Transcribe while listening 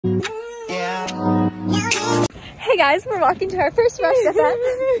Hey guys, we're walking to our first rush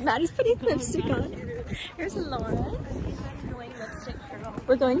event. Maddie's putting lipstick on. Here's Laura.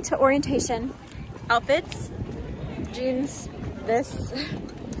 We're going to orientation. Outfits, jeans, this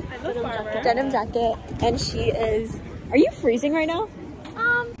denim jacket, and she is. Are you freezing right now?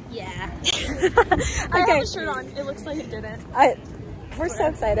 Yeah. Okay. I have a shirt on. It looks like it didn't. We're so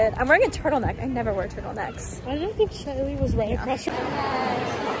excited. I'm wearing a turtleneck. I never wear turtlenecks. I don't think Shiley was right across your.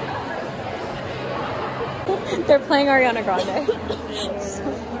 They're playing Ariana Grande.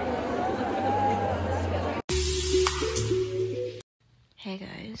 Hey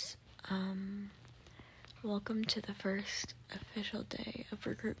guys, welcome to the first official day of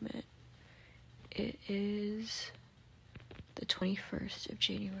recruitment. It is the 21st of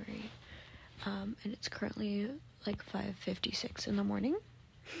January, and it's currently like 5:56 in the morning.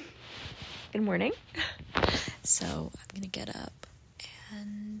 Good morning. So I'm gonna get up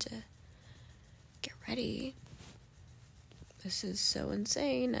and get ready. This is so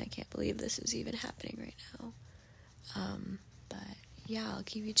insane. I can't believe this is even happening right now. But yeah, I'll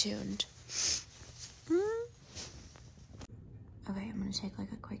keep you tuned. Okay, I'm gonna take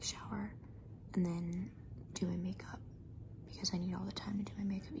like a quick shower and then do my makeup because I need all the time to do my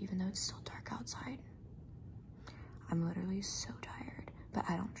makeup even though it's still dark outside. I'm literally so tired, but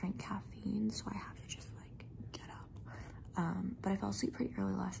I don't drink caffeine, so I have to just like get up. But I fell asleep pretty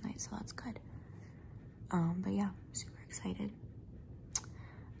early last night, so that's good. But yeah, I'm super excited.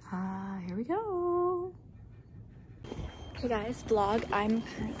 Here we go. Hey guys, vlog. I'm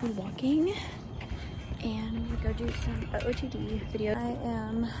currently walking and I'm gonna go do some OOTD video.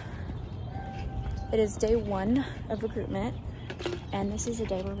 It is day 1 of recruitment, and this is a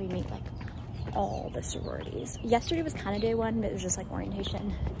day where we meet like all the sororities. Yesterday was kind of day 1, but it was just like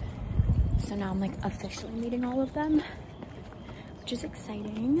orientation. So now I'm like officially meeting all of them, which is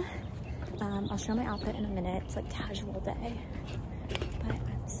exciting. I'll show my outfit in a minute. It's like casual day, but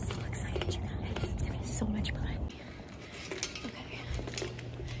I'm so excited, you guys. It's gonna be so much fun. Okay,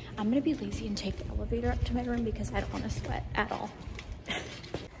 I'm gonna be lazy and take the elevator up to my room because I don't want to sweat at all.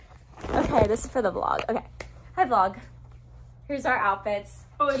 Okay, this is for the vlog. Okay, hi vlog. Here's our outfits.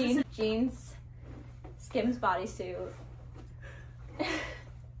 Oh, jeans, Skims bodysuit,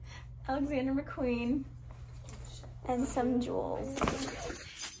 Alexander McQueen, and some jewels.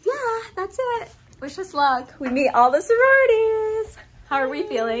 Yeah, that's it. Wish us luck. We meet all the sororities. How are we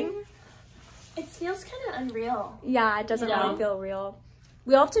feeling? It feels kind of unreal. Yeah, it doesn't really feel real.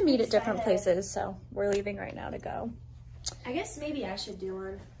 We all have to meet at different places, so we're leaving right now to go. I guess maybe I should do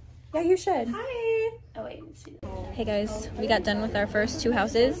one. Yeah, you should. Hi. Oh wait, let's see. Hey guys, we got done with our first 2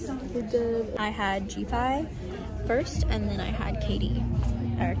 houses. I had G5 first, and then I had Katie,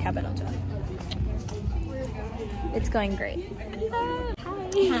 or Cabinota. It's going great.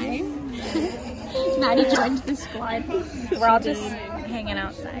 Hi. Maddie joined the squad. We're all just hanging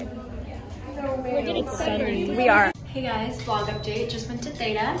outside. Look at it, sunny. We are. Hey guys, vlog update. Just went to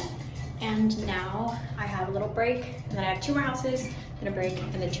Theta, and now I have a little break, and then I have 2 more houses, and a break,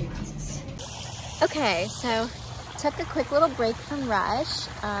 and then 2 more houses. Okay, so took a quick little break from Rush.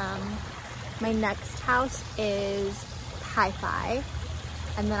 My next house is Hi-Fi,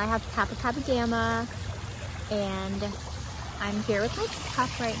 and then I have Kappa Kappa Gamma, and I'm here with my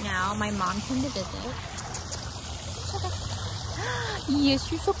pup right now. My mom came to visit.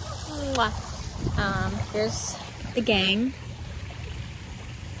 Yes, you're so cool. Here's the gang.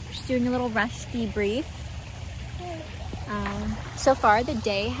 Just doing a little rush debrief. So far the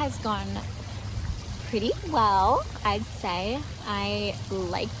day has gone pretty well, I'd say. I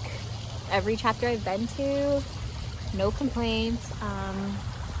like every chapter I've been to. No complaints.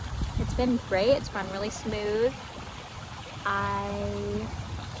 It's been great. It's run really smooth. I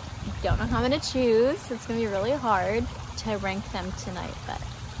don't know how I'm gonna choose. It's gonna be really hard to rank them tonight, but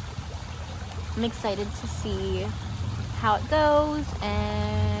I'm excited to see how it goes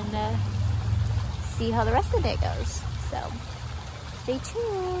and see how the rest of the day goes. So stay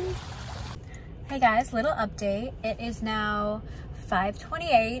tuned. Hey guys, little update. It is now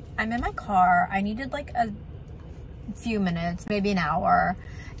 5:28. I'm in my car. I needed like a few minutes, maybe an hour,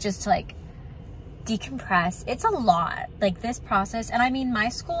 just to like decompress. It's a lot, like this process. And I mean, my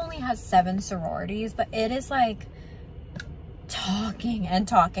school only has 7 sororities, but it is like talking and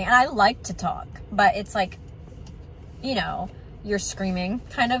talking. And I like to talk, but it's like, you know, you're screaming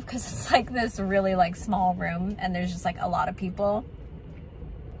kind of because it's like this really like small room and there's just like a lot of people.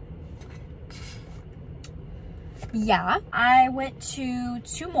 Yeah, I went to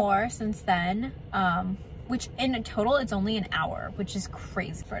 2 more since then, which in total it's only an hour, which is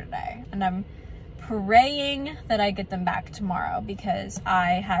crazy for today. And I'm praying that I get them back tomorrow because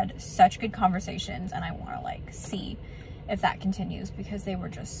I had such good conversations and I want to like see if that continues because they were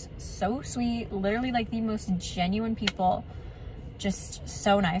just so sweet, literally like the most genuine people, just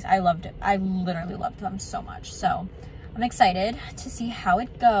so nice. I loved it. I literally loved them so much. So I'm excited to see how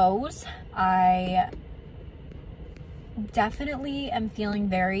it goes. I definitely am feeling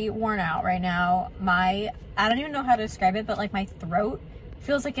very worn out right now. I don't even know how to describe it, but like my throat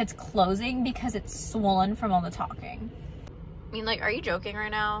feels like it's closing because it's swollen from all the talking. I mean, like, are you joking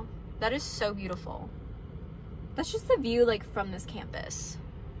right now? That is so beautiful. That's just the view like from this campus.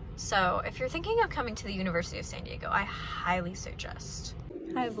 So if you're thinking of coming to the University of San Diego, I highly suggest.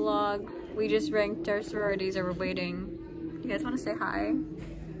 Hi vlog. We just ranked our sororities and we're waiting. You guys want to say hi?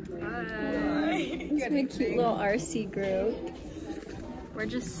 Hi. It's my cute little RC group. We're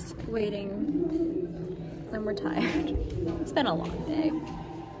just waiting and we're tired. It's been a long day.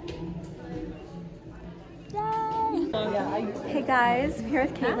 Hey guys, I'm here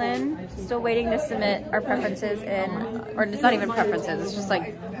with Caitlin. Still waiting to submit our preferences in, or it's not even preferences, it's just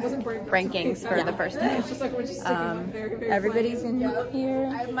like rankings for the first day. Everybody's in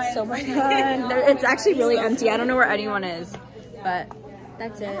here, so much fun. It's actually really empty. I don't know where anyone is, but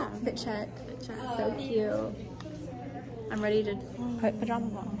that's it. Fit check. So cute. I'm ready to put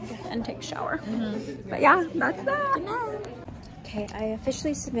pajamas on and take a shower. But yeah, that's that. Okay, I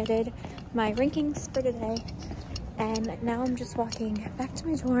officially submitted my rankings for today. And now I'm just walking back to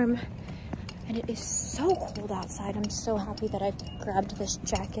my dorm and it is so cold outside. I'm so happy that I grabbed this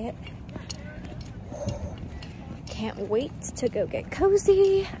jacket. Can't wait to go get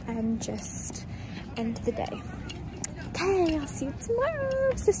cozy and just end the day. Okay, I'll see you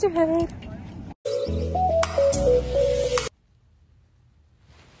tomorrow, sisterhood.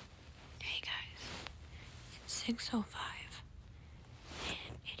 Hey guys, it's 6:05.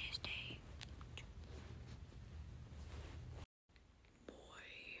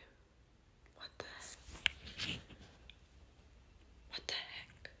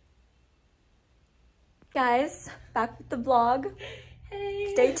 Guys, back with the vlog. Hey.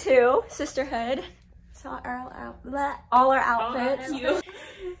 It's day 2, sisterhood. So all our outfits. There you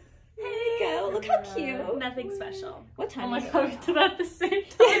go. Look how cute. Nothing special. What time is it? It's about the same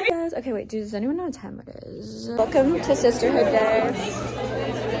time. Guys, okay, wait. Does anyone know what time it is? Welcome to Sisterhood Day.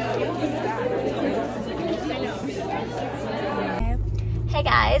 Hey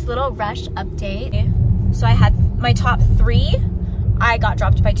guys, little rush update. So I had my top 3. I got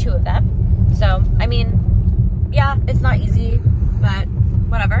dropped by 2 of them. So, I mean, yeah, it's not easy, but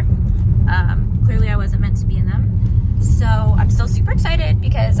whatever. Clearly I wasn't meant to be in them. So I'm still super excited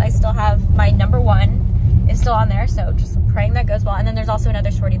because I still have my number 1 is still on there. So just praying that goes well. And then there's also another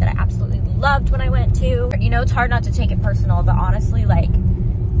sorority that I absolutely loved when I went to. You know, it's hard not to take it personal, but honestly, like,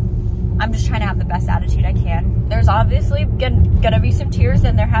 I'm just trying to have the best attitude I can. There's obviously gonna be some tears,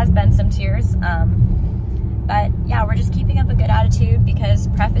 and there has been some tears. But yeah, we're just keeping up a good attitude because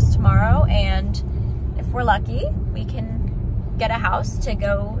prep is tomorrow, and if we're lucky, we can get a house to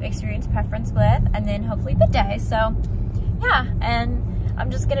go experience preference with, and then hopefully bid day. So yeah, and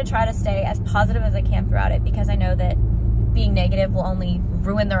I'm just gonna try to stay as positive as I can throughout it because I know that being negative will only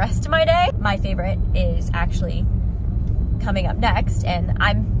ruin the rest of my day. My favorite is actually coming up next, and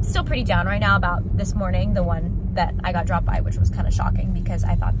I'm still pretty down right now about this morning, the one that I got dropped by, which was kind of shocking because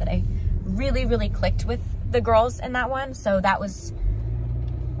I thought that I really clicked with the girls in that one. So that was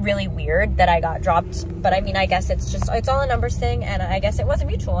really weird that I got dropped. But I mean, I guess it's all a numbers thing, and I guess it wasn't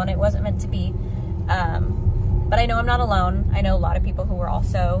mutual and it wasn't meant to be. But I know I'm not alone. I know a lot of people who were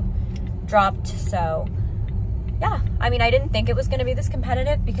also dropped. So yeah, I mean, I didn't think it was going to be this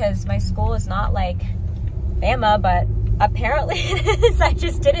competitive because my school is not like Bama, but apparently it is. I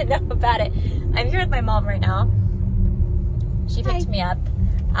just didn't know about it. I'm here with my mom right now. She picked me up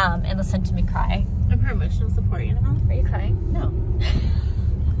and listened to me cry. I'm her emotional support animal. Are you crying? No.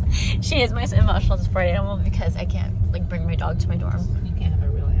 She is my emotional support animal because I can't like bring my dog to my dorm. You can't have a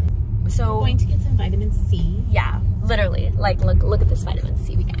real animal. So we're going to get some vitamin C. Yeah, literally. Like look at this vitamin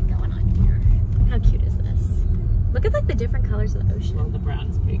C we got going on here. How cute is this? Look at like the different colors of the ocean. Well, the brown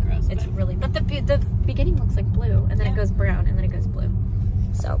is pretty gross. It's really, but the beginning looks like blue, and then it goes brown, and then it goes blue.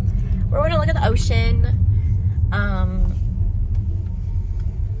 So we're going to look at the ocean.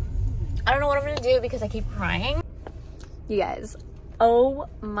 I don't know what I'm gonna do because I keep crying. You guys, oh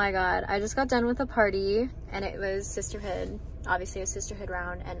my god, I just got done with a party and it was sisterhood, obviously a sisterhood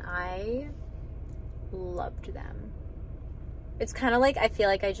round, and I loved them. It's kind of like I feel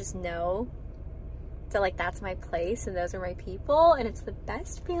like I just know that like that's my place and those are my people, and it's the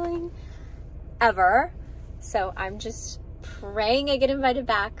best feeling ever. So I'm just praying I get invited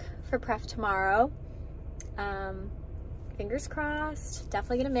back for pref tomorrow. Fingers crossed.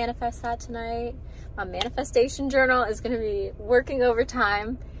 Definitely gonna manifest that tonight. My manifestation journal is gonna be working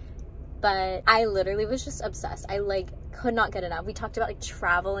overtime, but I literally was just obsessed. I like could not get enough. We talked about like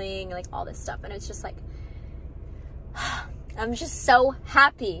traveling and like all this stuff, and it's just like I'm just so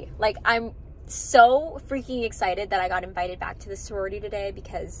happy. Like I'm so freaking excited that I got invited back to the sorority today,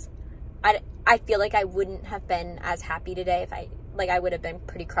 because I feel like I wouldn't have been as happy today if I would have been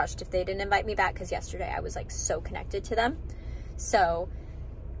pretty crushed if they didn't invite me back, because yesterday I was like so connected to them. So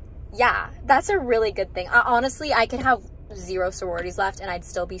yeah, that's a really good thing. Honestly, I could have 0 sororities left and I'd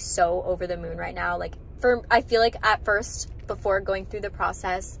still be so over the moon right now. Like I feel like at first, before going through the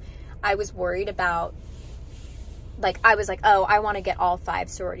process, I was worried about, like, I was like, oh, I want to get all 5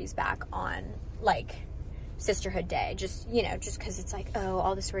 sororities back on like sisterhood day, just, you know, just because it's like, oh,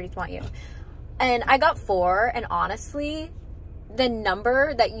 all the sororities want you. And I got 4, and honestly, the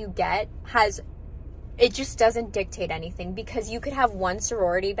number that you get it just doesn't dictate anything, because you could have 1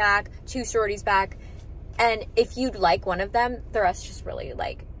 sorority back, 2 sororities back, and if you'd like one of them, the rest just really,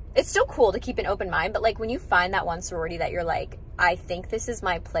 like, it's still cool to keep an open mind, but like when you find that one sorority that you're like, I think this is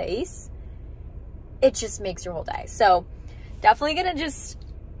my place, it just makes your whole day. So definitely gonna just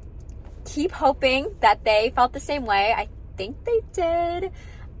keep hoping that they felt the same way. I think they did.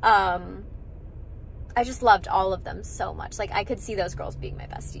 I just loved all of them so much. Like I could see those girls being my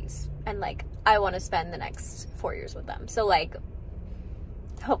besties, and like I want to spend the next 4 years with them. So like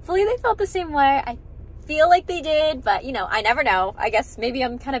hopefully they felt the same way. I feel like they did, but you know, I never know. I guess maybe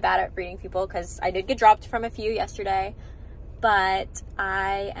I'm kind of bad at reading people, because I did get dropped from a few yesterday, but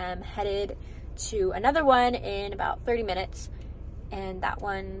I am headed to another one in about 30 minutes, and that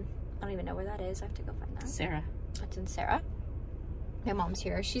one, I don't even know where that is. I have to go find that. Sarah. It's in Sarah. My mom's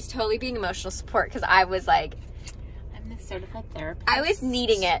here. She's totally being emotional support, because I was like, I'm the certified therapist. I was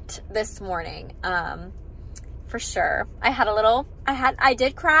needing it this morning, for sure. I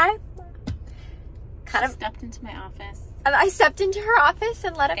did cry. Kind of stepped into my office. I stepped into her office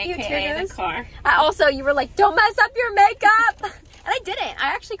and let a few AKA tears. the car. Also, you were like, don't mess up your makeup. And I didn't. I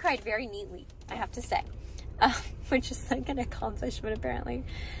actually cried very neatly, I have to say. Which is like an accomplishment, apparently.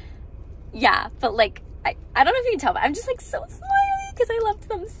 Yeah, but like, I don't know if you can tell, but I'm just like so smiley because I loved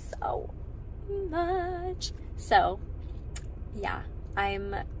them so much. So, yeah,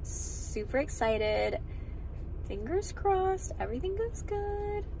 I'm super excited. Fingers crossed, everything goes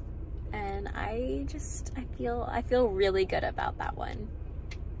good. And I feel really good about that one.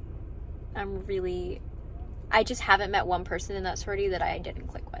 I just haven't met one person in that sorority that I didn't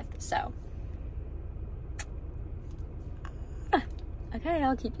click with, so. Okay,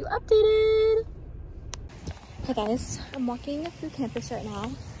 I'll keep you updated. Hey guys, I'm walking through campus right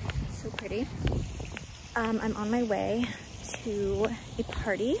now. It's so pretty. I'm on my way to a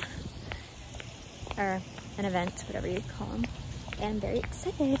party, or an event, whatever you call them. And I'm very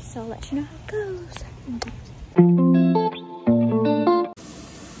excited, so I'll let you know how it goes.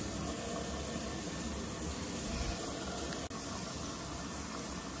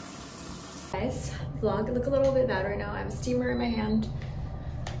 Guys, vlog look a little bit bad right now. I have a steamer in my hand,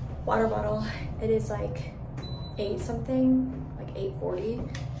 water bottle. It is like 8 something, like 8:40,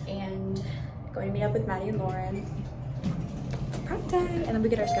 and going to meet up with Maddie and Lauren. Prep day, and then we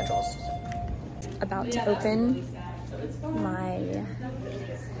get our schedules. So, about to open my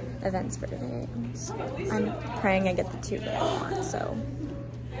events for today. I'm praying I get the 2 that I want, so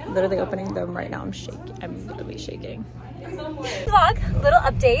literally opening them right now. I'm literally shaking. Vlog, little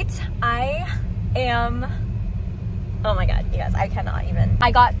update. Oh my god, you guys, I cannot even.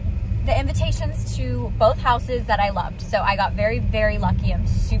 I got the invitations to both houses that I loved, so I got very, very lucky. I'm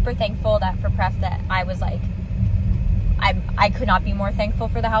super thankful that for prep that I was like, I could not be more thankful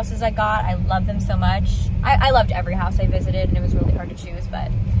for the houses I got. I love them so much. I loved every house I visited, and it was really hard to choose, but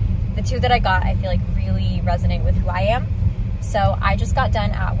the 2 that I got, I feel like really resonate with who I am. So I just got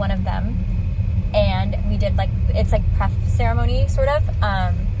done at one of them, and we did like, it's like prep ceremony sort of.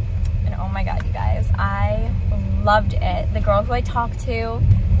 And oh my god, you guys, I loved it. The girl who I talked to,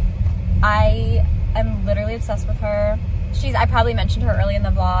 I am literally obsessed with her. I probably mentioned her early in the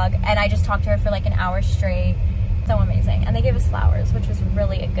vlog, and I just talked to her for like an hour straight. So amazing. And they gave us flowers, which was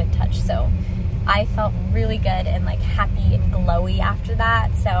really a good touch. So I felt really good and like happy and glowy after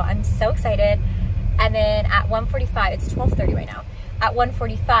that. So I'm so excited. And then at 1:45, it's 12:30 right now. At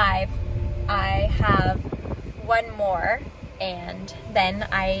 1:45, I have one more, and then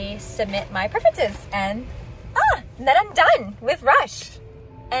I submit my preferences, and then I'm done with Rush,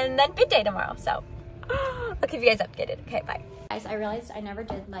 and then bid day tomorrow. So I'll keep you guys updated. Okay, bye. Guys, I realized I never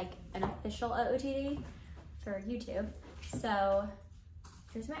did like an official OOTD for YouTube. So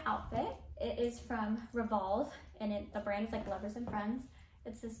Here's my outfit. It is from Revolve, and the brand is like Lovers and Friends.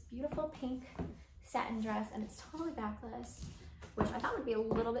 It's this beautiful pink satin dress, and it's totally backless, which I thought would be a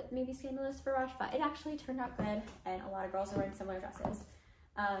little bit maybe scandalous for Rush, but it actually turned out good, and a lot of girls are wearing similar dresses.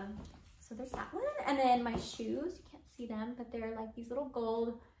 So there's that one, and then my shoes, you can't see them, but they're like these little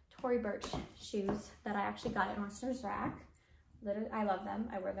gold Tory Burch shoes that I actually got at Nordstrom's Rack. Literally, I love them.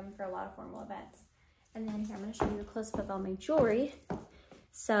 I wear them for a lot of formal events. And then here, I'm gonna show you a close-up of all my jewelry.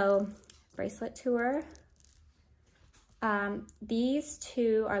 So, bracelet tour. These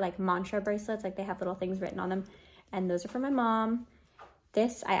two are like mantra bracelets, like they have little things written on them, and those are for my mom.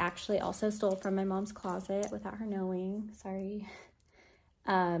 This I actually also stole from my mom's closet without her knowing, sorry.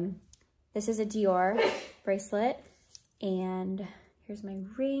 This is a Dior bracelet, and here's my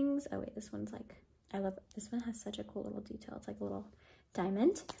rings. Oh wait, this one's like, I love it. This one has such a cool little detail. It's like a little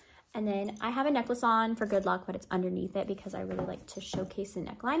diamond. And then I have a necklace on for good luck, but it's underneath it because I really like to showcase the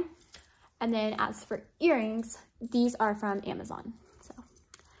neckline. And then as for earrings, these are from Amazon. So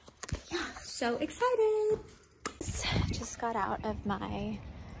yeah, so excited. Just got out of my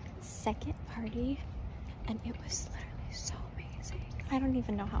second party, and it was literally so amazing. I don't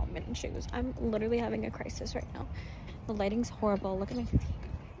even know how I'm gonna choose. I'm literally having a crisis right now. The lighting's horrible. Look at my feet.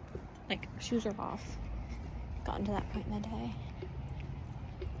 Like, shoes are off. Gotten to that point in the day.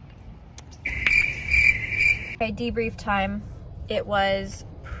 Okay, debrief time. It was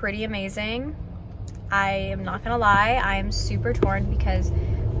pretty amazing. I am not gonna lie, I am super torn because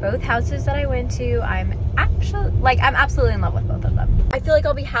both houses that I went to, I'm absolutely in love with both of them. I feel like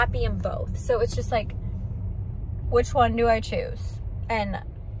I'll be happy in both. So it's just like, which one do I choose? And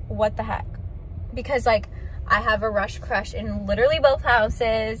what the heck? Because like, I have a Rush crush in literally both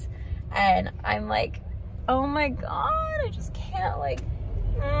houses, and I'm like, oh my God, I just can't like,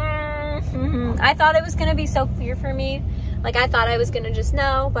 I thought it was gonna be so clear for me. Like, I thought I was gonna just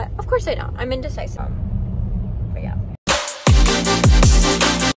know, but of course I don't. I'm indecisive. But yeah.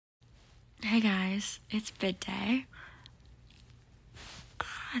 Hey guys, it's bid day.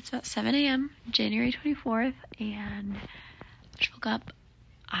 It's about 7 a.m., January 24th, and I just woke up.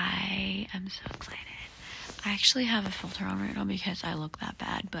 I am so excited. I actually have a filter on right now because I look that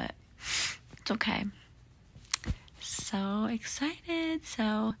bad, but it's okay. So excited.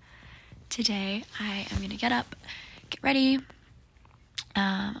 So today I am gonna get up, get ready.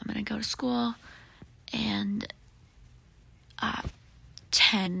 I'm gonna go to school, and at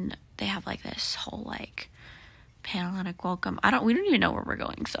 10 they have like this whole like Panhellenic welcome. We don't even know where we're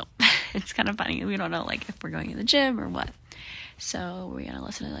going, so it's kind of funny. We don't know like if we're going to the gym or what. So we're gonna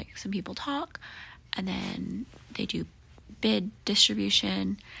listen to like some people talk, and then they do bid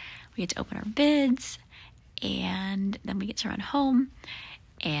distribution. We get to open our bids, and then we get to run home.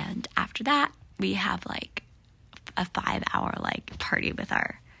 And after that, we have like a 5-hour like party with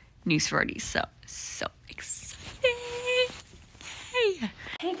our new sororities. So excited. Yay.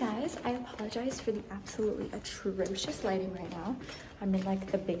 Hey guys, I apologize for the absolutely atrocious lighting right now. I'm in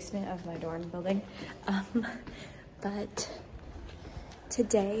like the basement of my dorm building. But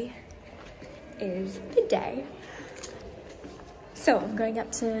today is the day. So I'm going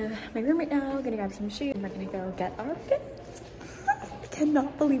up to my room right now, gonna grab some shoes, and we're gonna go get our bids. I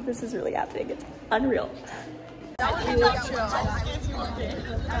cannot believe this is really happening. It's unreal. I'm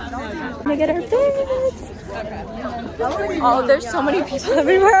gonna get our bids. Oh, there's so many people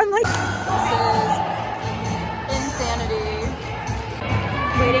everywhere. I'm like, this is insanity.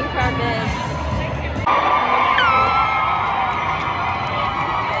 Waiting for our bids.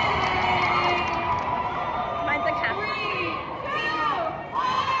 Mine's like half.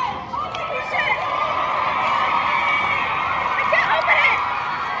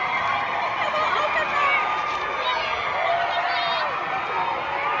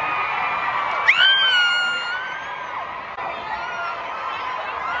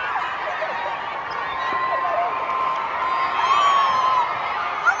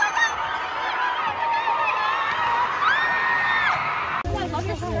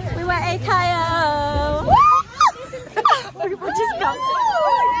 We went AKO. We just got